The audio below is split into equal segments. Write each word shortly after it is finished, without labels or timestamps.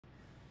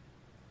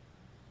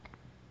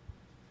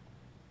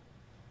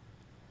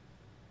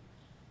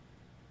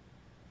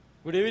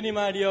Good evening,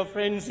 my dear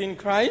friends in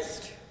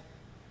Christ.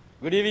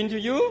 Good evening to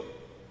you.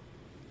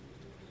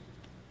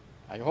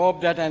 I hope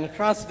that and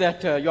trust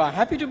that you are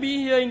happy to be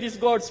here in this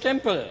God's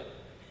temple.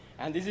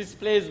 And this is a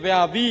place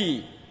where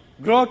we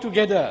grow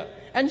together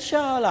and share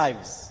our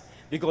lives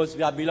because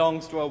we are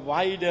belongs to a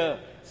wider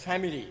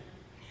family.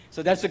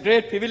 So that's a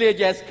great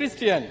privilege as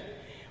Christian.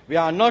 We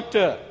are not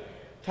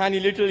tiny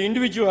little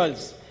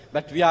individuals,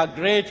 but we are a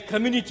great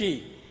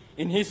community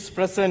in His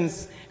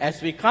presence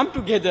as we come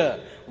together,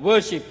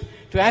 worship,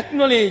 to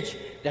acknowledge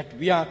that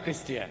we are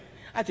Christian.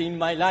 I think in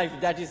my life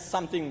that is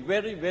something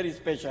very, very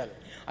special.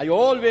 I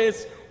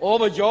always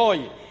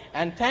overjoy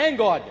and thank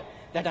God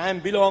that I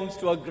belongs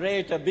to a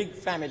great, a big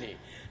family.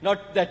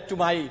 Not that to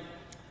my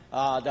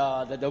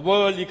the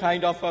worldly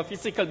kind of a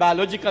physical,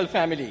 biological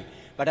family,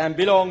 but I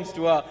belongs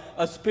to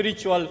a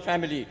spiritual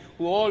family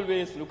who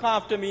always look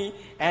after me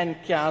and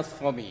cares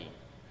for me.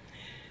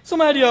 So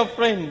my dear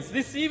friends,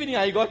 this evening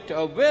I got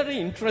a very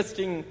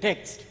interesting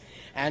text,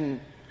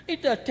 and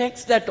it's a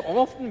text that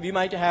often we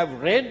might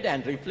have read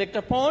and reflect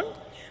upon,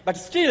 but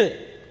still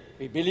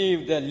we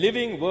believe the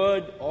living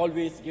word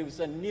always gives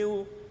a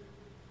new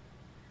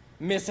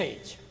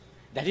message.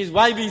 That is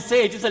why we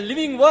say it is a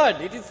living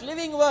word. It is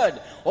living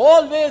word.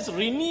 Always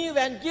renew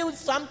and give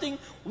something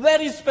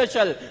very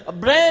special, a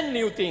brand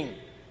new thing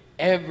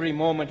every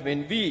moment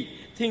when we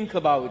think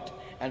about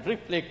and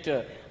reflect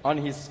on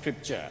His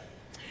scripture.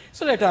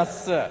 So let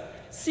us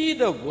see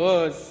the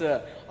verse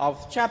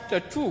of chapter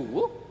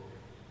 2.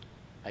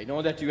 I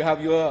know that you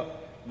have your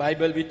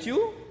Bible with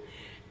you.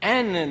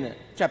 And in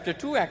chapter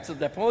 2, Acts of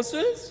the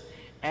Apostles,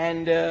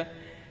 and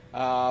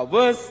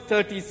verse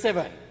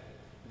 37.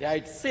 There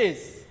it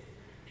says,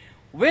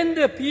 "When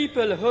the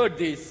people heard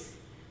this,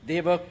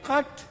 they were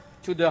cut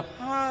to the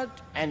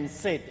heart and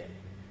said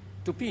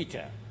to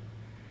Peter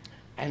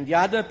and the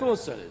other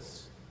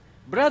apostles,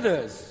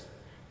 'Brothers,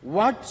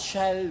 what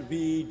shall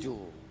we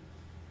do?'"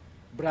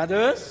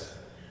 Brothers,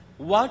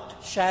 what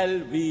shall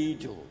we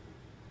do?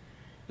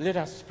 Let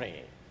us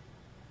pray.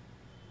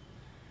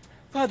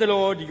 Father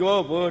Lord,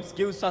 your words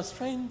gives us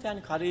strength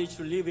and courage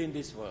to live in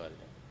this world.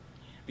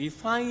 We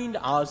find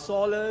our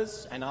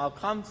solace and our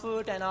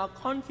comfort and our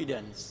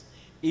confidence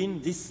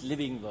in these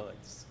living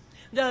words.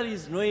 There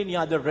is no any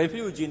other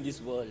refuge in this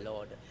world,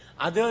 Lord,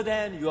 other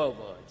than your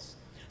words.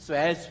 So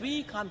as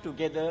we come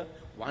together,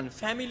 one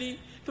family,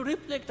 to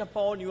reflect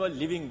upon your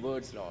living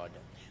words, Lord,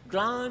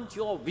 grant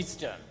your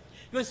wisdom,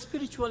 your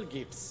spiritual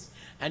gifts,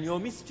 and your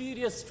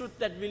mysterious truth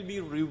that will be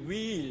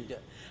revealed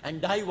and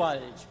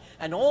divulged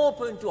and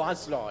open to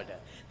us, Lord,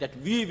 that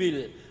we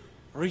will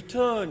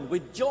return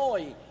with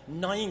joy,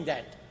 knowing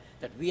that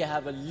we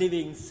have a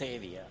living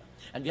Savior,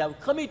 and we have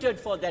committed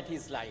for that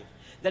His life.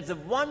 That's a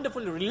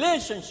wonderful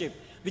relationship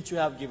which you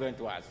have given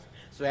to us.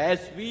 So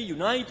as we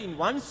unite in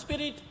one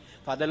spirit,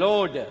 Father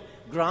Lord,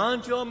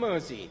 grant your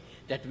mercy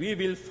that we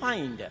will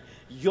find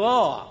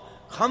your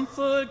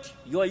comfort,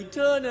 your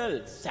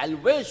eternal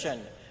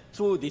salvation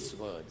through these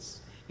words.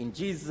 In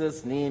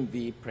Jesus' name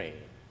we pray.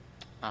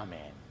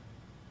 Amen.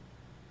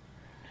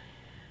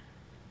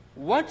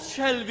 What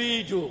shall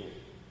we do?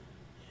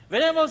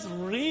 When I was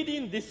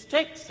reading this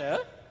text,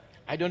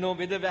 I don't know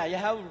whether I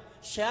have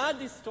shared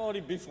this story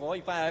before.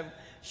 If I have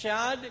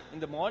shared in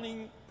the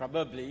morning,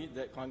 probably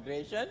the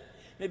congregation,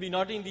 maybe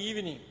not in the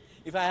evening.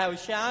 If I have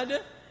shared,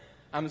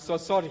 I'm so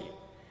sorry.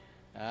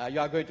 You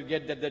are going to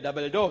get the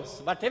double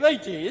dose. Whatever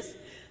it is,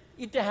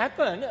 it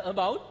happened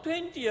about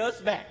 20 years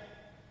back.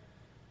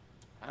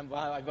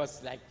 I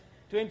was like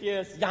 20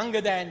 years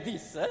younger than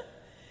this,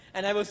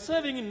 and I was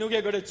serving in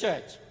Nugegoda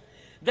Church.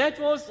 That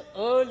was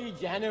early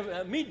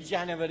January,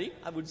 mid-January,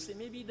 I would say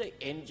maybe the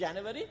end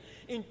January,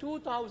 in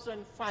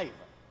 2005.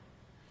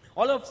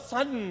 All of a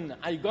sudden,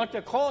 I got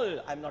a call.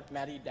 I'm not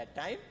married that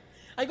time.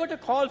 I got a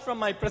call from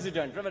my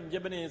president, Reverend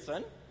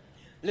Jebaneson.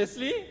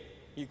 "Leslie,"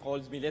 he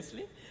calls me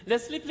Leslie.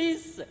 "Leslie,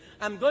 please,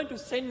 I'm going to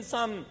send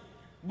some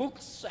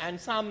books and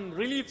some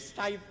relief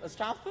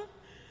stuff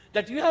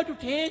that you have to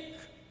take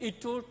it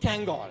to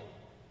Tangol."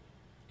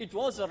 It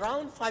was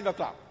around 5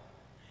 o'clock.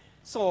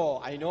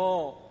 So I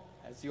know,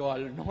 as you all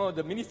know,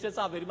 the ministers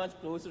are very much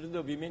closer to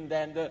the women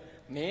than the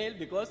male,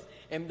 because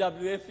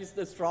MWF is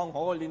the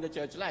stronghold in the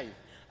church life,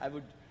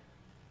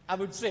 I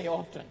would say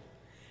often.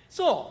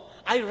 So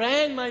I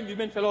ran my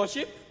women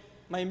fellowship,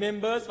 my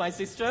members, my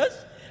sisters,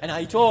 and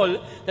I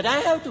told that I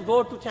have to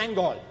go to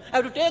Tangol. I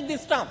have to take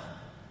this stuff.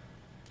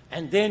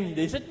 And then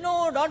they said,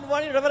 "No, don't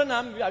worry,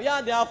 Reverend, we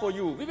are there for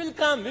you. We will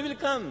come, we will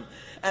come."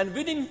 And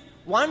within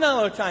 1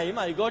 hour time,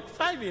 I got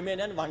 5 women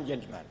and 1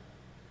 gentleman.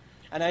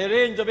 And I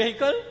arranged the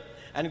vehicle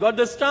and got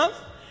the stuff,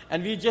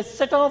 and we just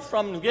set off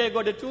from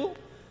Nugegoda to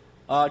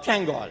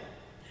Tangol.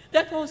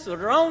 That was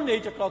around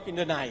 8 o'clock in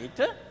the night.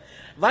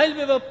 While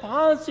we were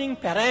passing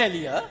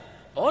Paralia,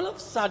 all of a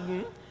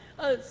sudden,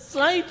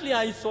 slightly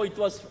I saw it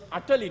was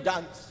utterly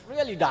dark,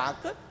 really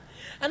dark,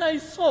 and I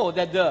saw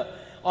that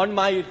on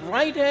my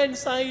right-hand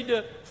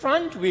side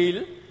front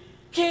wheel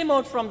came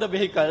out from the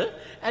vehicle,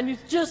 and it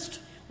just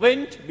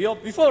went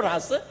before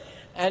us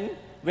and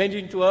went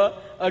into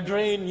a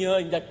drain near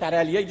in that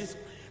Paralia. It just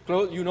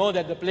You know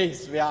that the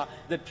place where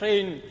the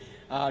train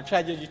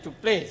tragedy took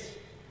place.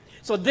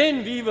 So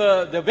then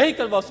the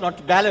vehicle was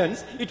not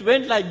balanced. It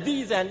went like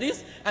this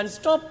and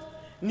stopped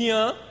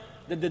near,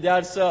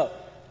 there's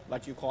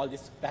what you call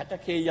this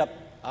Patakeya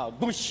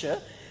bush.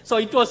 So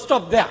it was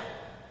stopped there.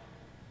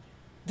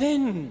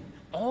 Then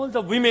all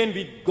the women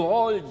with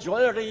gold,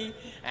 jewelry,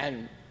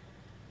 and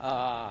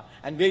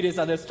various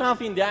other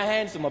stuff in their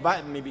hands,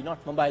 maybe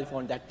not mobile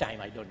phone that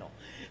time, I don't know.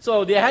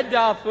 So they had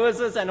their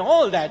purses and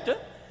all that.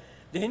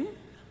 Then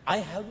I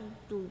have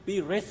to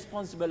be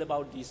responsible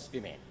about these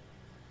women.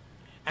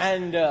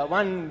 And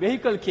one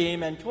vehicle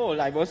came and told,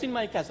 I was in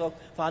my castle,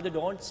 Father,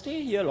 don't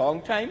stay here a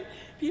long time.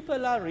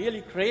 People are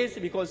really crazy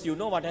because you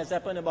know what has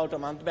happened about a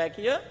month back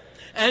here.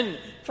 And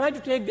try to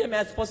take them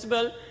as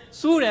possible,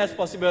 soon as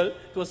possible,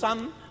 to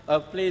some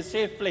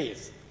safe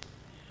place.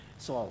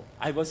 So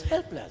I was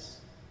helpless.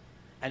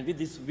 And with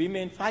these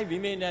women, 5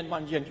 women and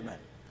 1 gentleman.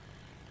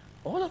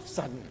 All of a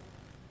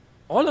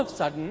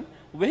sudden,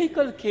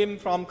 vehicle came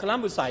from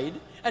Colombo side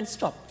and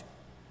stopped.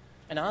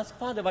 And asked,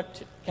 Father,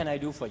 what can I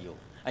do for you?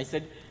 I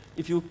said,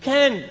 if you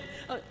can,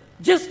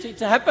 just it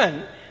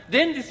happened.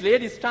 Then this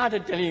lady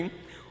started telling,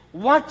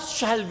 what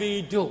shall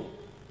we do?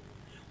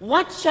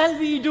 What shall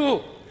we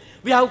do?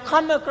 We have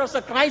come across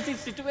a crisis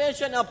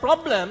situation, a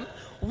problem.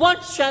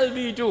 What shall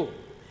we do?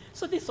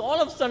 So this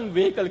all of a sudden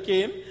vehicle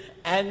came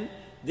and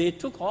they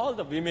took all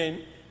the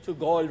women to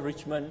Gold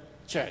Richmond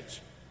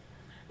Church.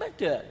 But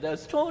the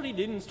story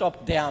didn't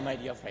stop there, my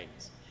dear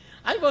friends.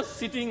 I was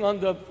sitting on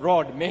the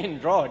road,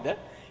 main road,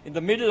 in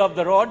the middle of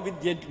the road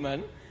with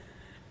gentlemen,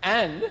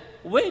 and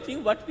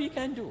waiting what we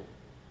can do.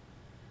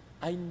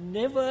 I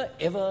never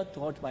ever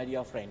thought, my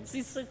dear friends,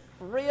 this is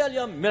really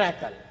a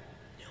miracle.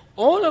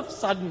 All of a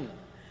sudden,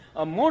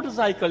 a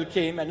motorcycle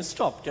came and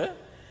stopped.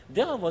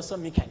 There was a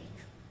mechanic.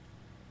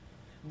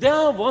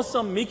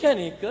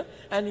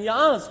 And he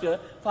asked,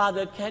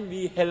 Father, can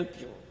we help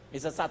you?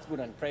 It's a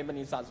Satgunan,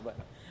 Premani's husband.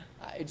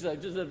 It's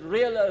a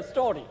real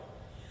story,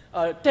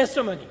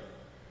 testimony.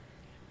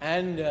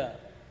 And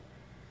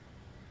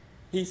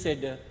he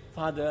said,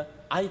 Father,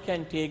 I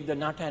can take the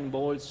nut and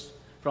bolts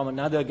from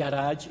another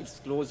garage. It's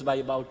close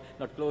by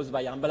not close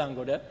by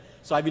Ambalangoda.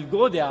 So I will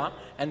go there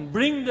and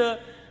bring the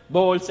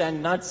bolts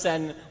and nuts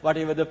and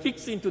whatever the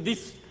fix into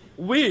this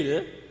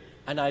wheel,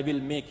 and I will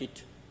make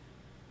it.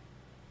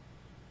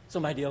 So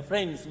my dear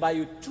friends,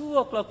 by 2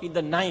 o'clock in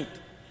the night,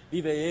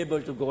 we were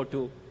able to go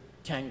to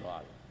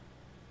Tangal.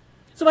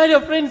 So my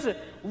dear friends,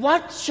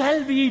 what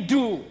shall we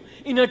do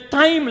in a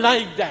time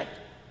like that?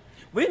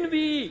 When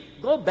we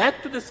go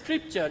back to the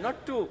scripture,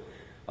 not to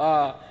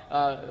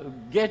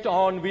get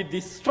on with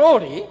this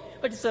story,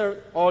 but it's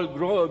all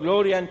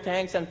glory and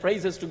thanks and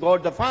praises to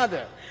God the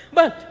Father.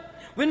 But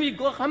when we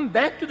come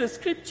back to the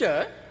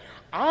scripture,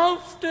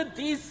 after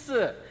this,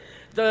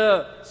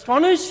 the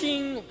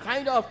astonishing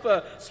kind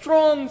of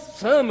strong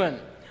sermon,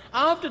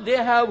 after they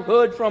have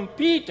heard from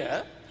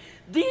Peter,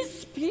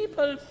 these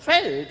people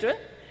felt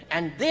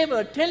and they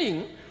were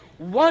telling,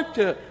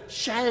 what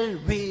shall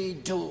we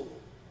do?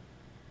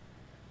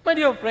 My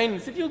dear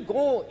friends, if you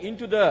go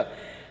into the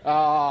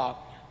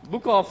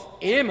book of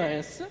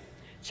Amos,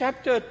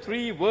 chapter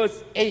 3,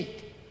 verse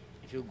 8.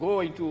 If you go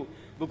into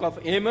book of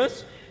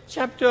Amos,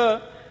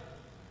 chapter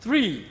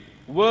 3,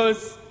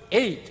 verse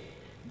 8.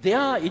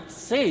 There it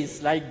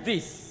says like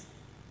this.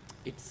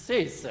 It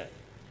says,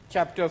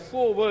 chapter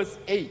 4, verse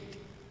 8.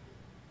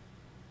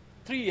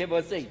 3,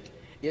 verse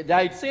 8.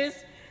 There it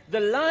says, the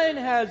lion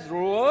has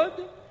roared,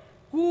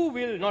 who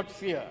will not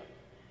fear?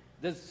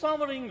 The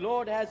sovereign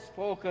Lord has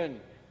spoken,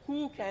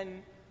 who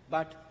can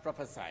but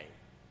prophesy?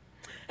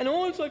 And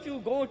also if you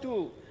go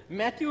to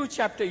Matthew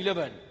chapter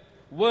 11,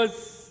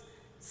 verse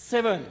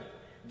 7,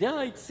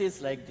 there it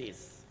says like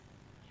this.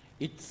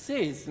 It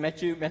says,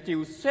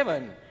 Matthew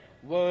 7,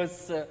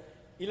 verse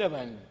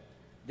 11,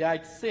 there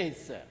it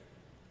says,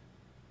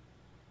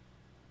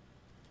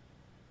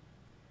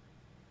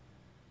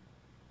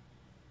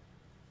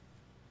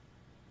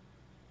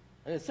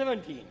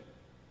 17,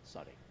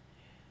 sorry.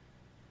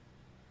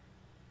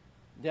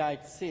 There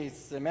it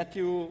says,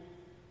 Matthew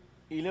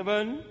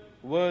 11,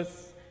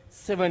 verse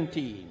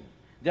 17.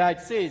 There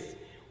it says,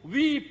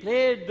 we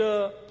played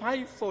the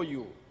pipe for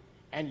you,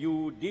 and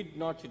you did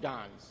not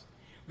dance.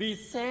 We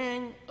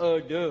sang a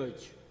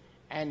dirge,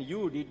 and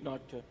you did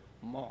not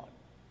mourn.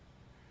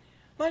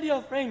 My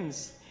dear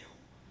friends,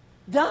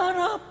 there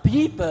are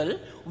people,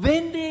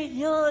 when they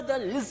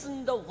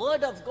listen the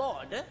word of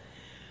God,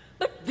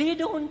 but they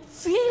don't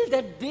feel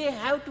that they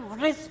have to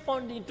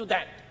respond into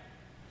that.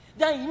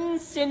 They are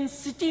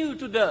insensitive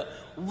to the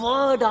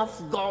word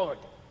of God.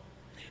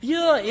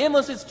 Here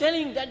Amos is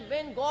telling that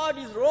when God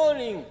is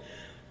roaring,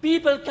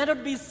 people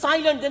cannot be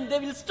silent, then they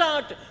will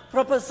start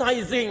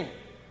prophesying.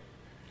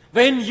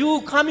 When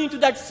you come into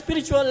that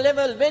spiritual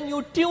level, when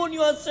you tune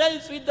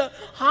yourselves with the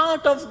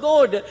heart of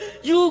God,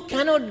 you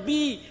cannot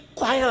be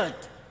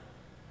quiet.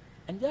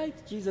 And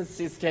like Jesus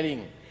is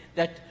telling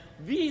that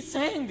we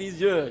sang this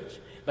church,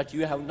 but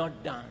you have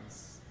not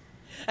danced.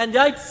 And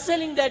it's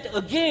telling that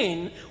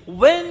again,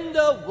 when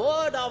the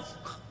word of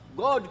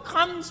God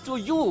comes to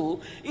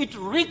you, it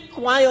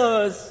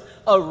requires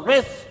a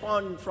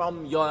response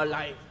from your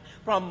life,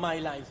 from my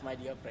life, my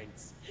dear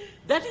friends.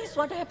 That is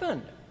what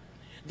happened.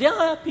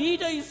 There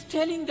Peter is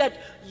telling that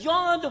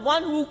you're the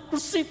one who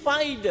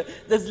crucified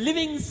this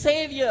living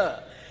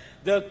Savior,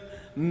 the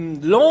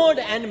Lord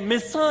and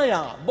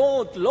Messiah,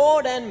 both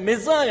Lord and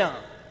Messiah.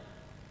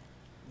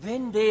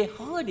 When they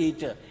heard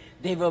it,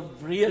 they were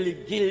really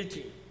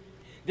guilty.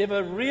 They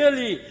were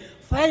really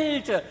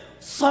felt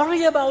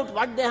sorry about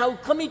what they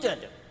have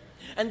committed.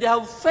 And they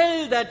have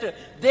felt that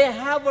they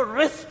have a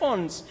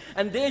response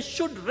and they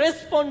should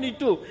respond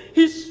to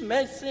his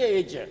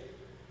message.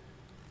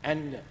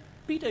 And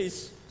Peter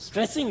is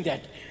stressing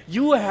that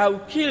you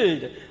have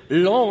killed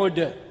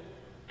Lord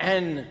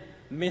and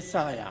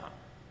Messiah.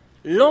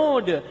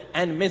 Lord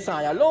and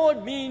Messiah.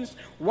 Lord means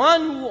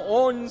one who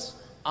owns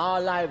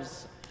our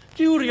lives.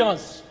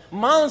 Curious,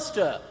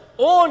 master,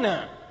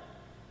 owner.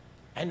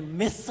 And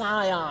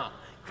Messiah,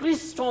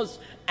 Christos,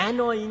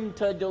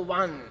 anointed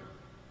one.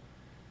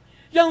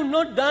 You have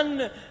not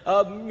done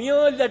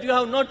merely that you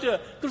have not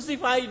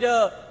crucified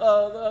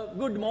a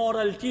good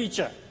moral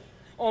teacher,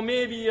 or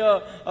maybe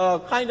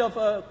a kind of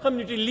a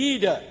community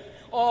leader,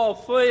 or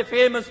a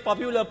famous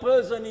popular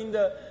person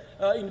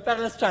in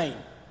Palestine.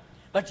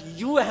 But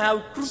you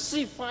have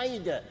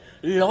crucified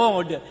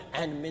Lord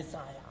and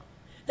Messiah.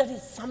 That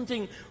is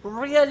something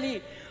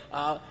really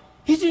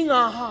hitting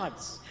our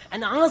hearts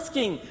and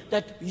asking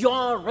that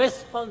you're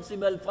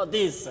responsible for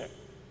this.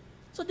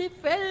 So they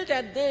felt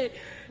that they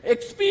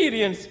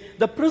experienced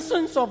the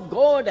presence of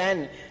God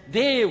and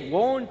they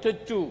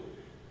wanted to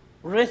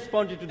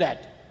respond to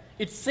that.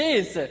 It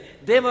says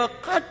they were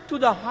cut to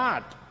the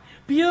heart,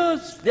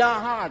 pierced their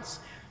hearts,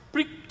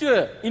 pricked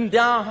in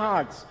their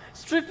hearts,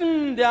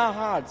 stricken their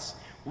hearts,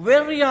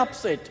 very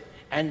upset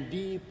and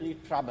deeply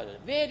troubled.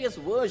 Various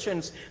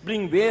versions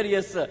bring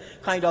various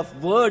kind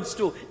of words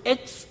to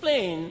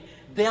explain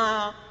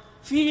their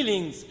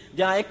feelings,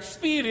 their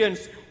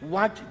experience,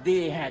 what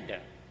they had.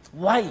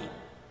 Why?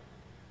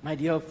 My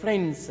dear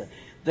friends,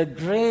 the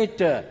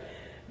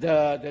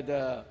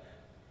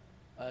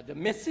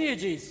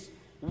message is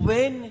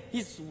when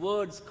his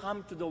words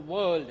come to the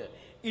world,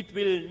 it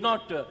will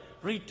not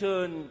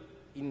return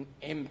in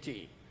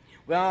empty.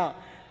 Well,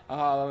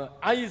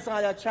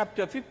 Isaiah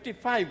chapter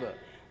 55,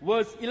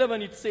 verse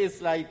 11, it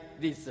says like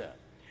this.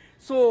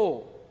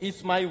 So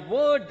is my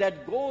word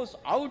that goes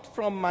out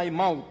from my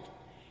mouth,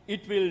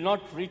 it will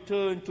not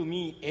return to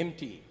me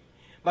empty,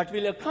 but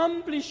will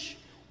accomplish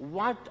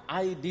what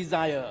I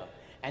desire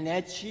and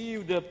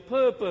achieve the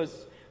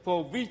purpose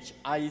for which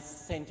I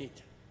sent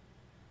it.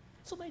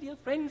 So my dear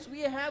friends,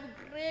 we have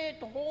great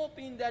hope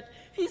in that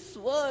his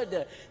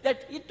word,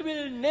 that it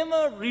will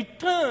never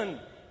return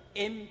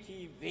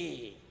empty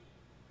way.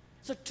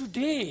 So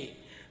today,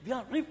 we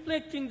are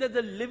reflecting that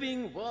the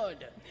living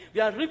word. We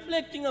are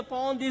reflecting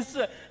upon this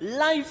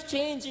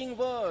life-changing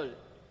world.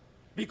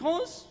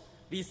 Because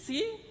we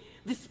see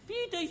this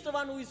Peter is the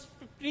one who is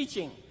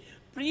preaching.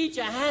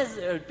 Peter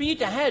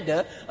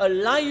had a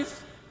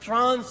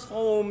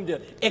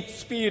life-transformed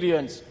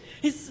experience.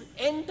 His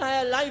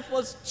entire life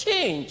was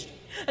changed.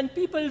 And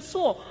people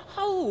saw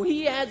how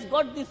he has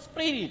got this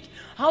spirit,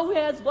 how he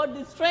has got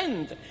the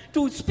strength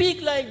to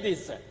speak like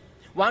this.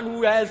 One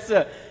who has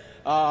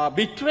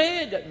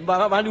betrayed,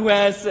 one who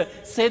has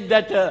said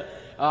that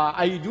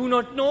I do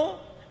not know,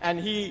 and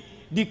he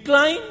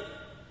declined.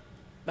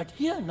 But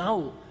here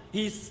now,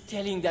 he is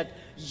telling that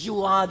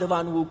you are the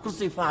one who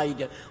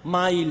crucified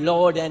my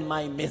Lord and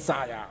my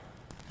Messiah.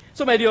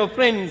 So my dear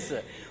friends,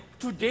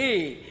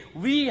 today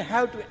we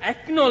have to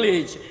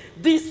acknowledge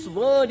this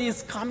word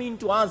is coming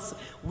to us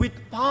with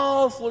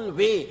powerful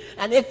way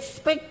and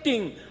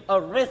expecting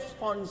a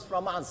response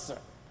from us.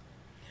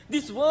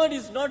 This word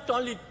is not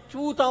only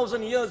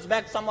 2,000 years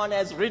back someone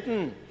has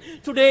written.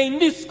 Today in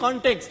this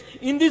context,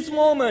 in this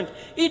moment,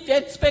 it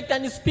expects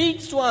and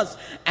speaks to us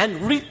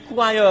and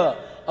require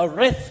a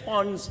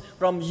response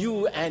from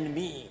you and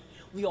me.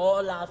 We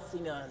all are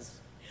sinners.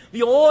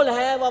 We all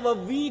have our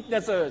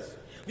weaknesses.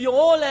 We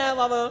all have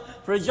our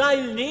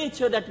fragile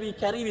nature that we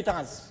carry with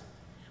us.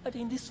 But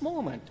in this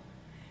moment,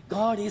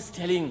 God is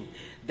telling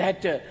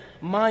that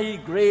my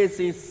grace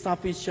is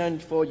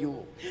sufficient for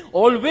you.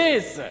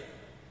 Always,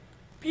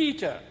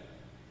 Peter,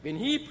 when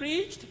he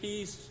preached,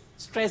 he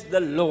stressed the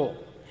law.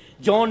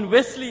 John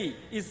Wesley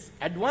is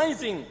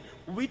advising,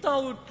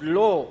 without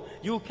law,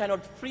 you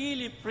cannot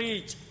freely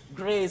preach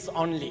grace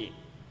only.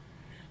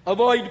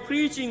 Avoid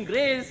preaching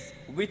grace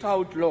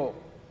without law.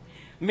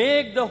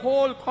 Make the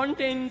whole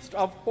contents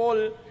of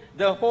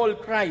the whole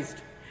Christ.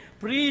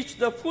 Preach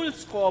the full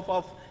scope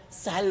of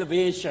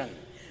salvation.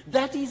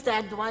 That is the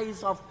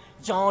advice of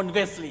John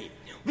Wesley.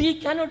 We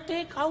cannot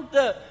take out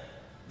the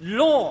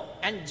law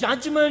and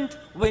judgment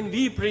when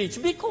we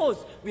preach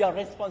because we are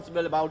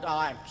responsible about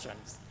our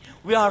actions.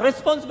 We are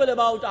responsible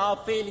about our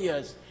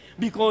failures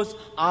because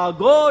our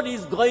God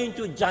is going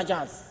to judge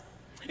us.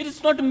 It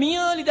is not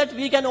merely that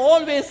we can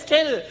always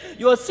tell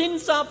your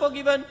sins are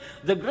forgiven,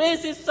 the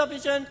grace is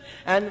sufficient,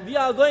 and we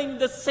are going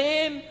the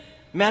same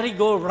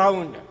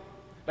merry-go-round.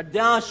 But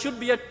there should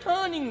be a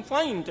turning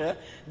point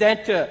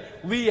that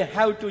we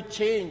have to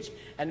change,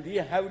 and we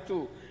have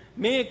to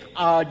make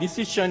our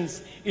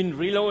decisions in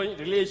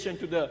relation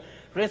to the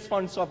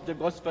response of the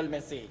gospel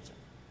message.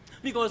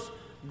 Because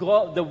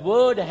God, the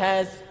word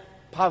has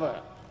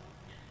power.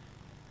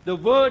 The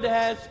word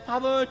has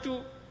power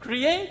to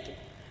create.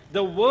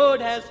 The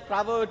word has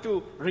power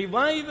to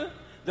revive.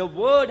 The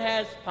word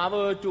has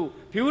power to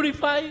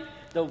purify.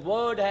 The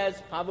word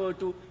has power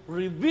to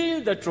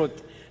reveal the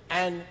truth.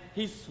 And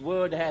his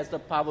word has the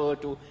power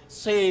to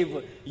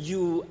save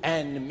you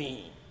and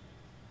me.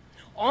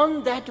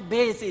 On that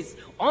basis,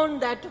 on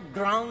that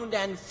ground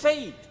and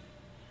faith,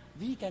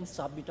 we can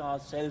submit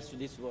ourselves to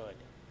this word.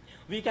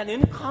 We can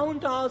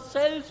encounter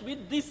ourselves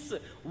with this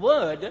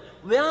word.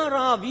 Where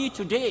are we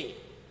today?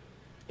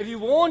 If you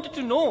want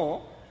to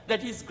know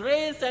that his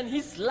grace and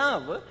his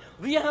love,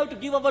 we have to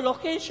give our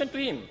location to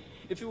him.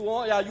 If you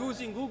are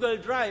using Google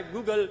Drive,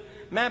 Google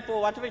Map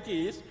or whatever it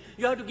is,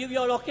 you have to give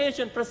your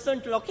location,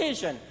 present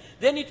location.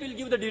 Then it will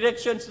give the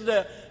directions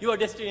to your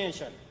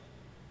destination.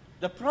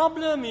 The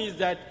problem is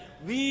that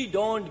we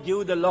don't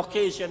give the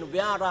location.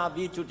 Where are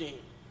we today?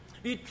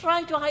 We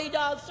try to hide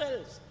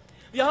ourselves.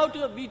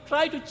 We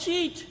try to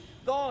cheat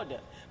God.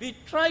 We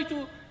try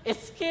to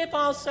escape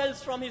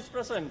ourselves from his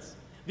presence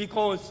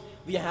because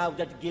we have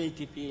that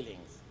guilty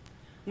feelings.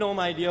 No,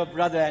 my dear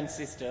brother and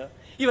sister,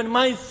 even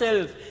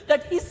myself,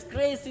 that his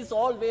grace is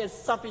always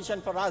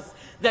sufficient for us,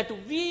 that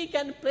we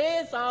can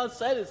place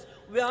ourselves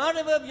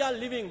wherever we are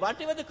living,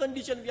 whatever the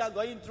condition we are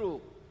going through.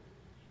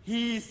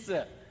 He is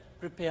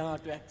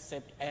prepared to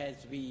accept as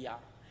we are.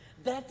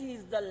 That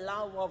is the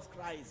love of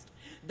Christ.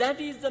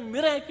 That is the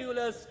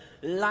miraculous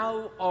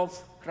love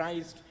of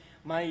Christ,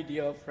 my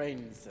dear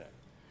friends.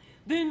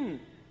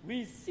 Then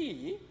we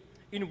see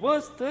in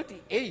verse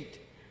 38,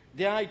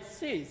 there it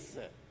says,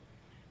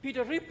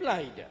 Peter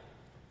replied,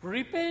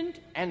 "Repent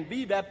and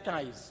be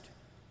baptized,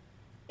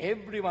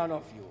 every one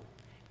of you,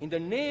 in the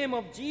name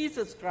of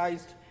Jesus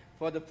Christ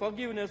for the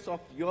forgiveness of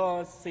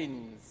your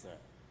sins."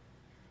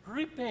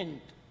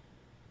 Repent.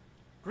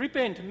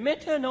 Repent,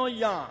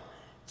 metanoia,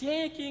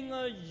 taking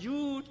a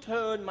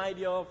U-turn, my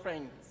dear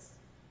friends.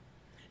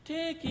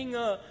 Taking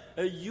a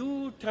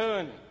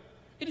U-turn.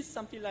 It is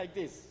something like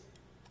this,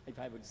 if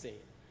I would say.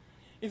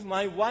 If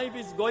my wife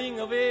is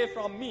going away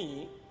from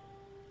me,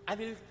 I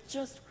will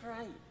just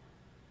cry.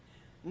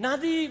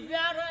 "Nadi, where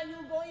are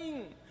you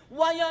going?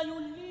 Why are you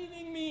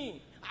leaving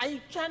me? I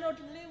cannot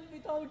live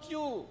without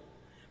you.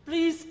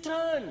 Please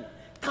turn.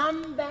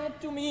 Come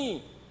back to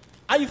me.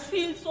 I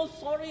feel so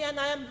sorry and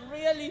I am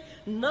really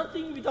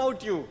nothing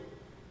without you."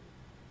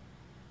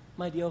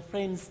 My dear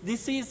friends,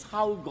 this is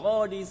how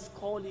God is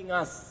calling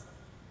us.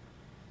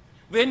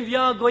 When we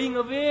are going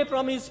away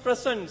from his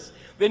presence,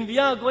 when we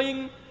are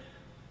going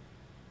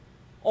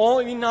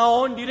in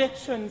our own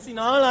directions in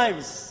our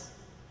lives,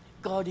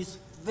 God is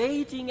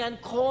waiting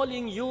and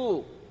calling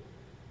you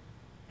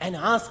and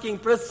asking,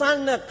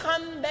 "Prasanna,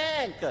 come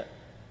back.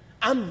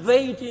 I'm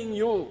waiting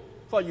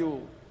for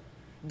you.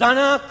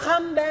 Dana,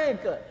 come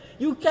back.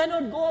 You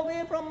cannot go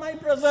away from my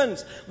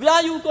presence. Where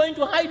are you going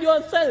to hide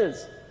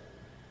yourselves?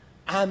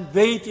 I'm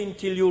waiting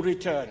till you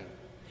return."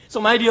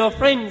 So, my dear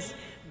friends,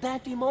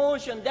 that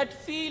emotion, that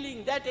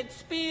feeling, that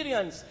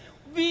experience,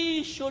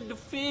 we should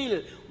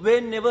feel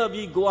whenever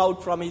we go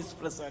out from his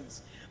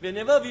presence,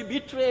 whenever we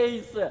betray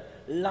his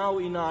love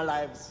in our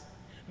lives.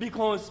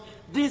 Because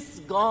this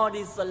God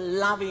is a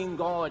loving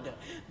God.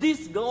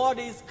 This God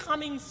is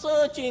coming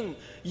searching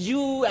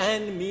you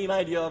and me,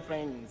 my dear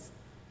friends.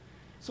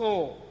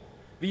 So,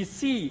 we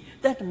see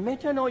that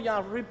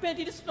metanoia, repent,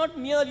 it is not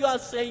merely you are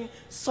saying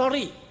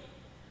sorry.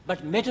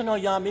 But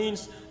metanoia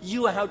means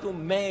you have to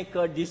make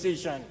a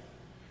decision.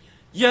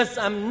 Yes,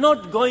 I'm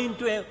not going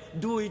to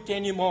do it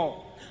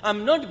anymore.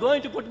 I'm not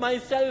going to put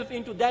myself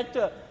into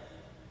that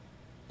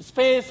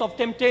space of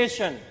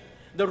temptation,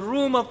 the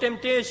room of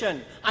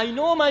temptation. I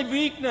know my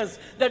weakness,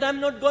 that I'm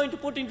not going to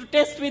put into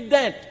test with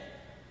that.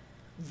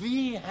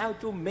 We have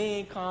to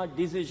make our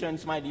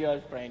decisions, my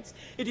dear friends.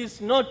 It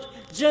is not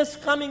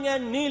just coming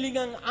and kneeling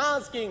and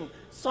asking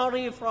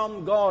sorry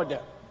from God.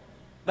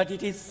 But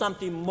it is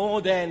something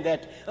more than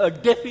that, a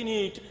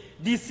definite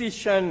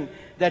decision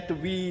that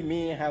we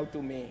may have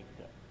to make.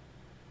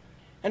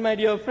 And my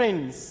dear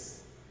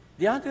friends,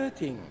 the other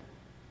thing,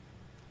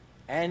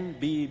 and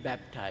be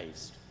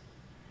baptized.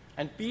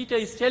 And Peter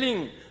is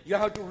telling, you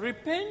have to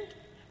repent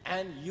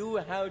and you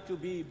have to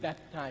be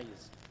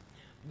baptized.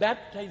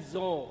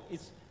 Baptizo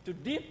is to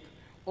dip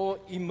or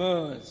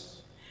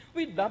immerse.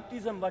 With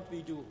baptism, what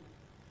we do?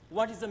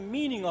 What is the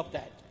meaning of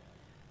that?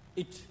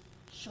 It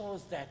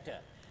shows that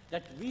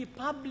we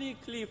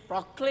publicly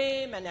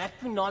proclaim and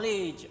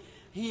acknowledge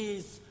he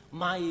is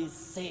my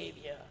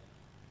Savior.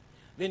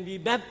 When we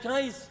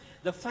baptize,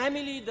 the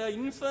family, the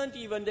infant,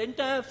 even the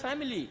entire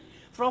family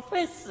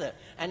profess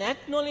and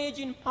acknowledge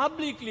in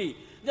publicly,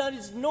 there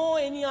is no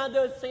any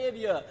other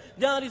Savior,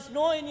 there is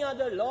no any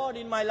other Lord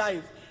in my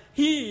life.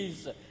 He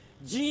is,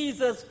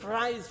 Jesus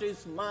Christ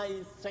is my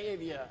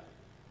Savior.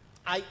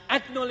 I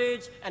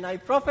acknowledge and I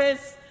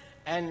profess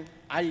and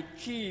I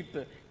keep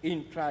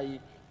in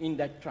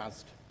that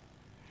trust.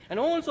 And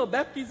also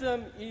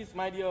baptism is,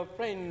 my dear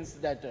friends,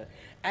 that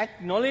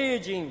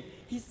acknowledging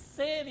His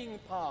saving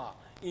power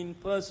in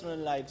personal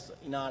lives,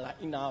 in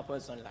our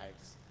personal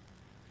lives.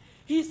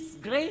 His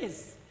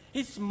grace,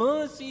 His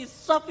mercy is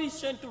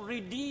sufficient to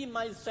redeem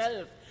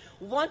myself,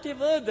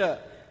 whatever the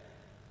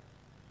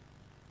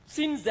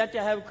sins that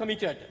I have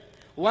committed,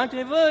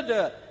 whatever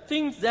the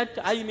things that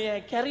I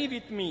may carry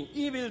with me,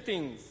 evil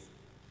things.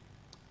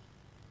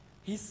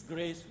 His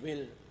grace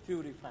will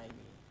purify me.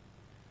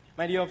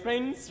 My dear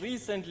friends,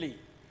 recently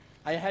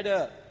I had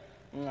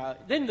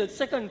then the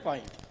second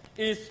point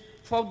is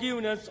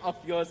forgiveness of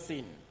your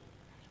sin.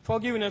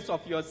 Forgiveness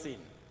of your sin.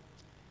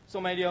 So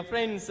my dear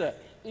friends,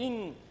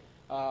 in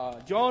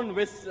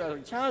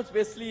Charles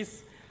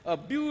Wesley's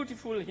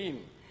beautiful hymn,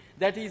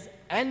 that is,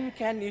 and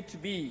can it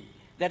be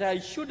that I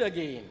should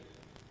again.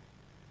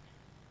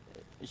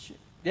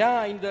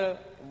 There in the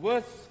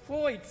verse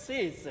 4 it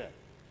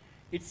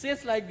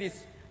says like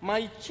this,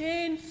 my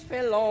chains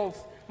fell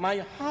off, my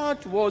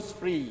heart was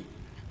free.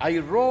 I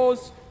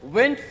rose,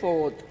 went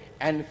forth,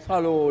 and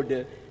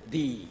followed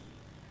thee.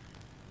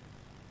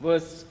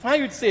 Verse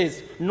 5 it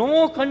says,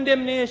 no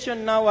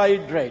condemnation now I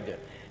dread.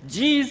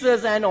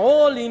 Jesus and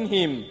all in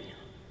Him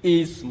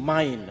is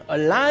mine,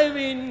 alive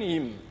in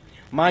Him,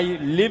 my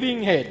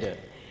living head,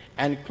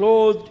 and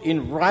clothed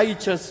in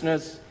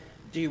righteousness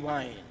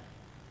divine.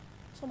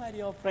 So my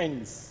dear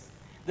friends,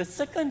 the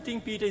second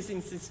thing Peter is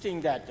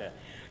insisting that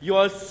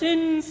your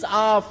sins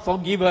are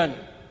forgiven.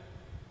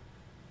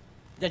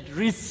 That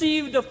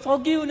receive the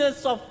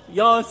forgiveness of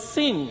your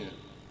sin.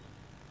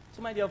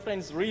 So my dear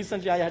friends,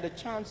 recently I had a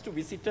chance to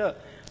visit a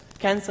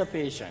cancer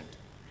patient.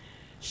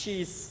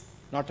 She is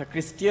not a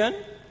Christian,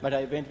 but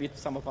I went with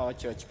some of our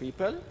church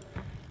people,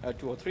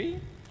 2 or 3.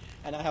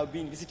 And I have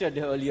been visited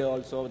earlier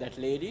also, that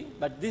lady.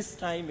 But this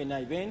time when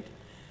I went,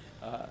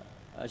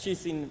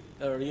 she's in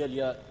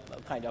really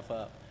kind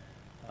of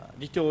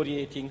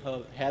deteriorating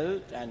her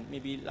health and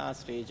maybe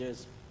last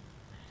stages,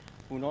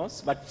 who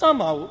knows. But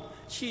somehow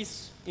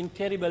she's in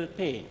terrible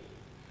pain.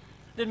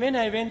 Then when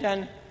I went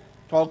and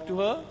talked to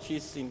her,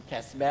 she's in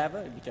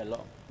Casbah, a bit a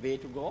long way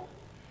to go.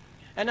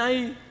 And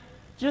I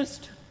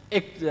just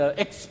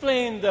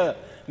explained the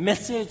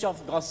message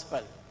of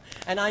gospel.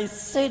 And I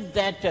said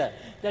that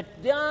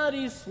there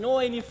is no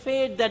any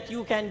fate that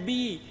you can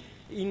be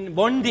in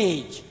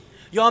bondage.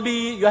 You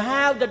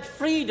have that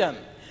freedom.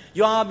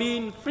 You are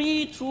being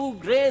free through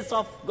grace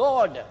of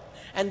God.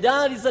 And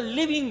there is a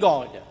living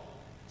God.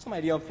 So my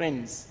dear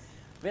friends,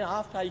 when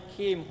after I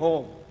came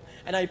home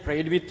and I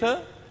prayed with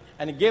her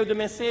and gave the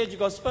message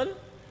gospel,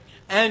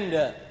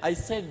 and I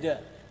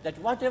said that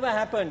whatever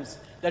happens,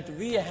 that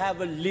we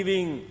have a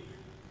living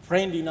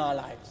friend in our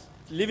lives,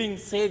 living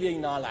Savior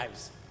in our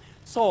lives.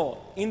 So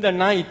in the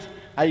night,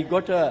 I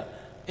got a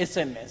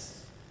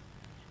SMS.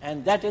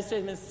 And that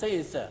SMS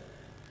says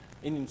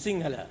in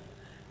Sinhala,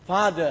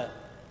 Father,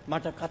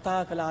 mata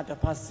kata kalata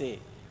passe,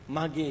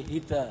 mage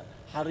hita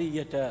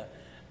hariyata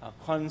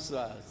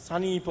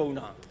සනීප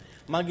වුණා.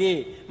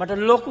 මට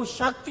ලොකු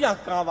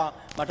ශක්තියක් ආවා.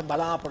 මට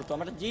බලාපොරොත්තුවක්.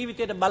 මට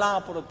ජීවිතේට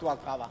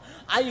බලාපොරොත්තුවක් ආවා.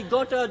 I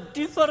got a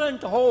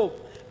different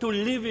hope to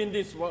live in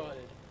this world.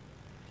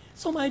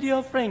 So my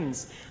dear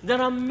friends,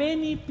 there are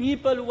many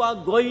people who are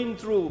going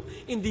through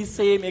in the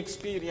same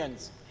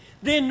experience.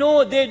 They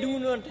know they do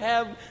not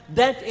have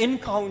that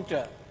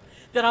encounter.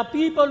 There are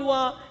people who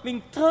are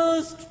being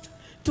thirsty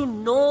to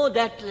know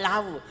that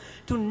love,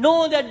 to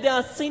know that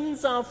their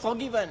sins are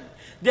forgiven.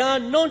 They are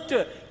not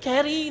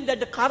carrying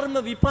that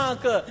karma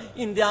vipaka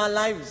in their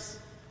lives.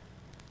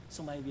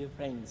 So my dear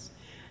friends,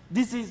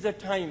 this is the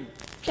time.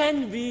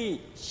 Can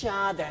we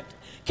share that?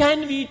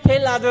 Can we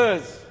tell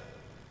others?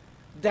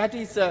 That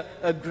is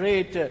a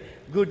great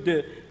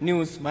good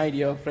news, my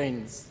dear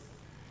friends.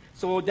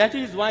 So that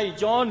is why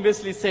John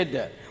Wesley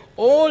said,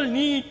 all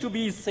need to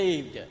be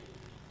saved.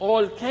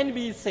 All can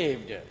be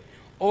saved.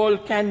 All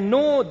can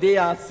know they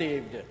are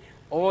saved.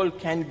 All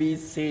can be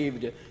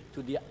saved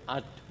to the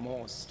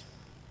utmost.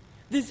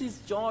 This is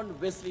John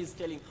Wesley is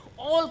telling.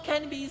 All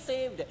can be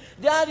saved.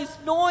 There is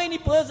no any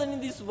person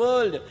in this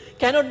world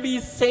cannot be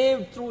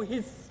saved through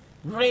His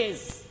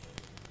grace.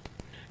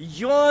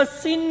 Your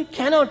sin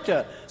cannot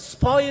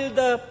spoil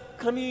the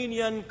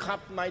communion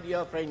cup, my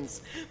dear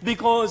friends,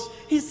 because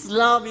His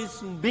love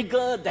is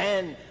bigger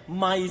than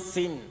my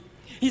sin.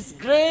 His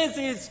grace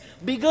is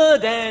bigger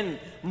than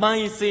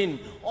my sin.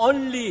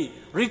 Only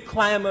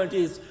requirement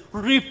is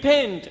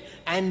repent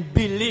and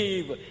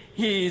believe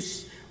He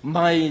is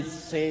my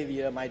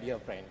Savior, my dear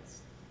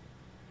friends.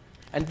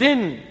 And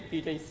then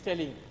Peter is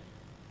telling,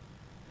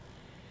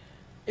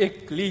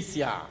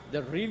 Ecclesia,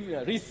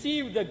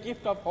 receive the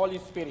gift of Holy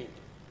Spirit.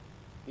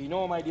 You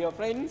know, my dear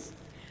friends,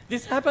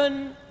 this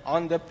happened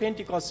on the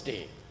Pentecost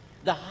day,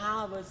 the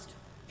harvest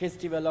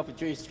festival of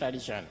Jewish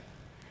tradition.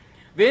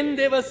 When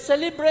they were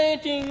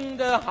celebrating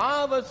the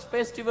harvest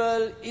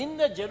festival in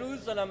the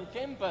Jerusalem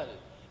temple,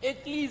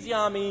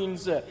 Ecclesia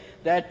means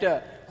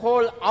that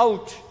called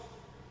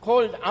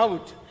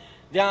out.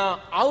 They are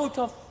out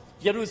of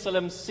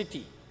Jerusalem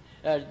city.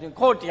 the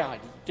courtyard,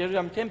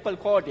 Jerusalem temple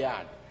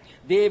courtyard.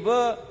 They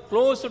were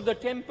close to the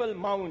temple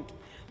mount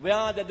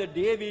where the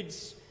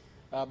David's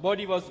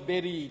body was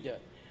buried.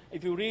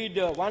 If you read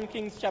 1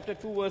 Kings chapter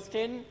 2 verse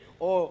 10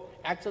 or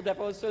Acts of the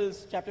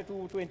Apostles chapter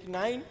 2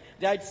 29,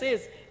 there it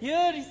says,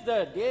 here is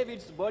the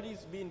David's body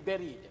is being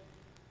buried.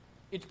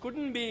 It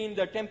couldn't be in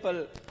the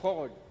temple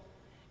court.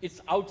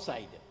 It's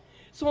outside.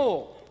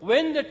 So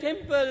when the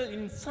temple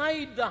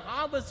inside the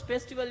harvest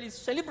festival is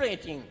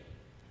celebrating,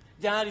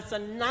 there is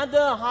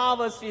another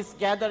harvest is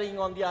gathering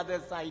on the other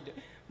side,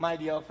 my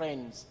dear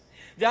friends.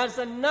 There's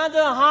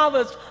another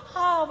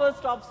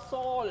harvest of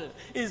soul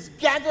is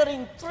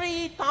gathering.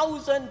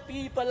 3,000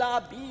 people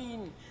are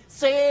being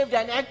saved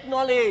and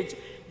acknowledge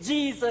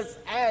Jesus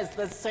as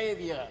the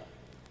Savior.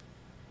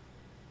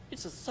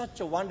 It's such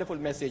a wonderful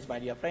message, my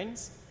dear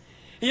friends.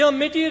 Here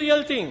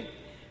material thing,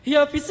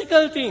 here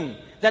physical thing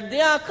that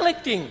they are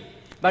collecting.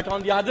 But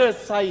on the other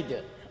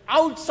side,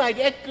 outside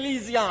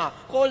ecclesia,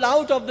 called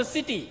out of the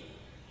city,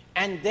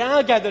 and they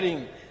are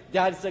gathering.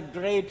 There is a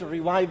great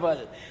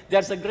revival.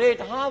 There's a great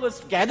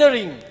harvest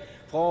gathering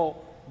for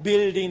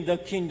building the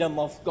kingdom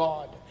of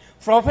God,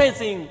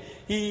 professing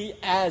He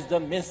as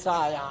the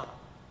Messiah.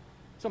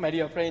 So, my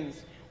dear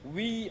friends,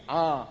 we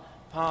are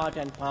part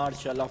and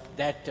parcel of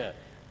that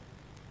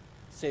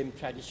same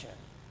tradition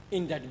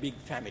in that big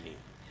family.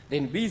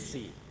 Then we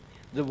see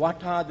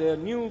what are the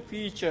new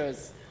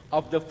features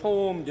of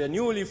the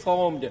newly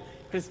formed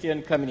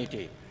Christian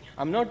community.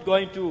 I'm not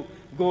going to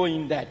go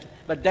in that,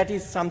 but that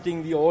is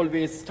something we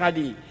always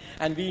study.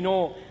 And we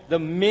know the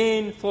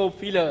main 4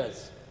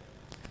 pillars: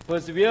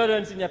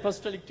 perseverance in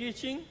apostolic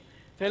teaching,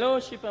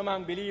 fellowship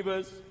among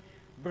believers,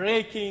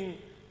 breaking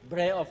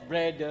of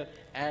bread,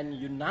 and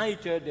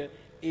united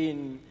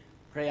in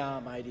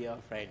prayer, my dear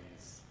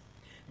friends.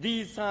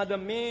 These are the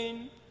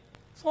main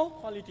 4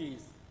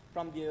 qualities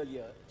from the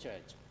earlier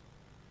church.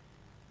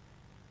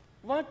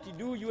 What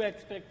do you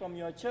expect from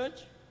your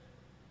church?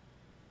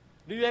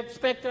 Do you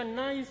expect a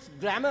nice,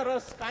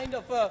 glamorous kind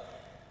of a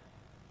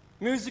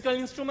musical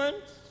instrument?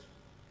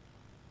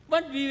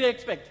 What do you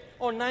expect?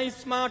 Or nice,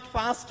 smart,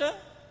 faster?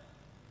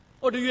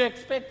 Or do you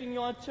expect in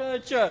your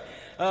church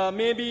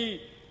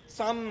maybe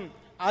some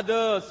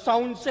other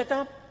sound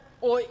setup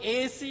or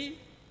AC?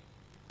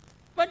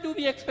 What do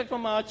we expect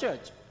from our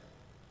church?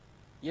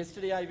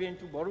 Yesterday I went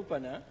to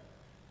Borupana,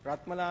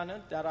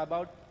 Ratmalana. There are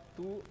about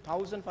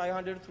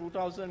 2,500,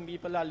 2,000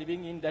 people are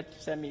living in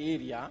that same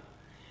area.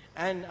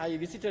 And I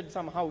visited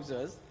some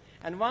houses,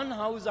 and one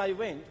house I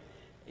went,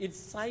 it's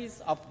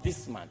size of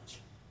this much,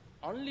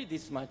 only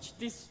this much,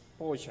 this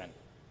portion.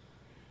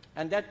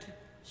 And that,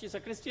 she's a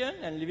Christian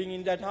and living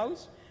in that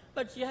house,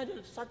 but she had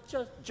such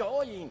a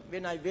joy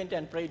when I went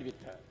and prayed with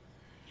her.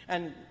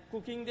 And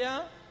cooking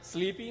there,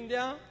 sleeping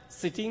there,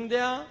 sitting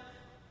there,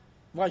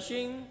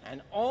 washing,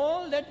 and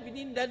all that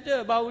within that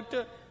about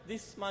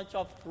this much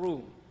of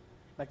room.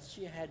 But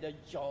she had a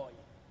joy.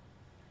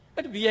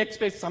 But we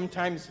expect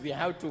sometimes we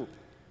have to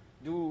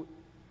do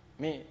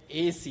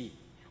AC,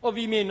 or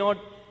we may not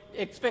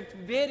expect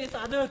various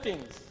other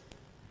things.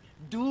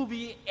 Do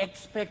we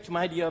expect,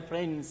 my dear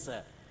friends,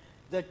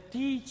 the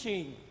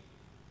teaching,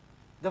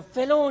 the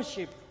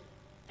fellowship,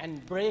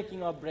 and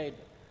breaking of bread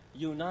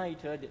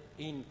united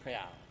in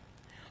prayer?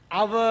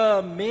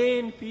 Our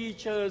main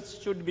features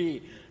should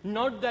be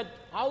not that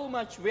how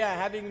much we are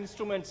having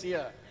instruments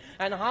here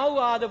and how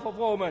are the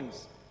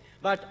performance,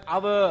 but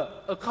our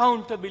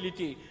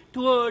accountability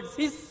towards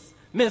His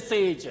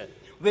message.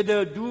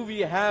 Whether do we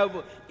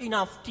have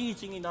enough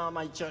teaching in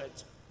my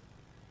church?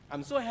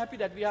 I'm so happy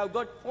that we have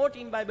got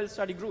 14 Bible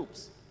study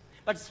groups.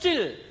 But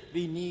still,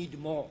 we need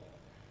more.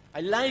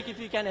 I like if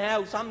we can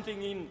have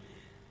something in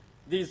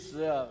this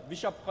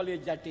Bishop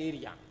College, that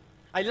area.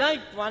 I like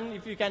one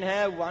if you can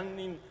have one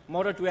in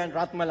Moratu and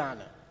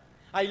Ratmalana.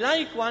 I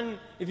like one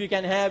if you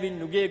can have in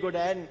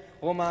Nugegoda and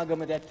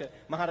Homagama,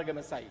 that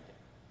Maharagama side.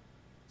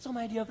 So,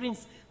 my dear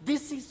friends,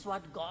 this is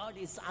what God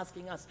is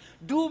asking us.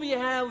 Do we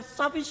have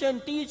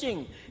sufficient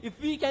teaching? If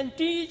we can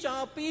teach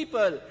our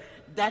people,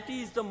 that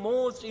is the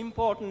most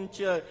important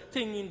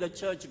thing in the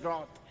church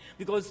growth,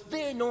 because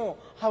they know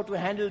how to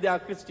handle their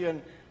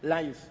Christian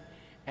life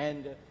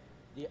and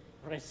the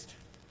rest.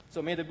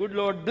 So may the good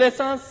Lord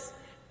bless us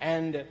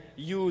and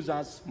use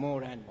us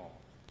more and more.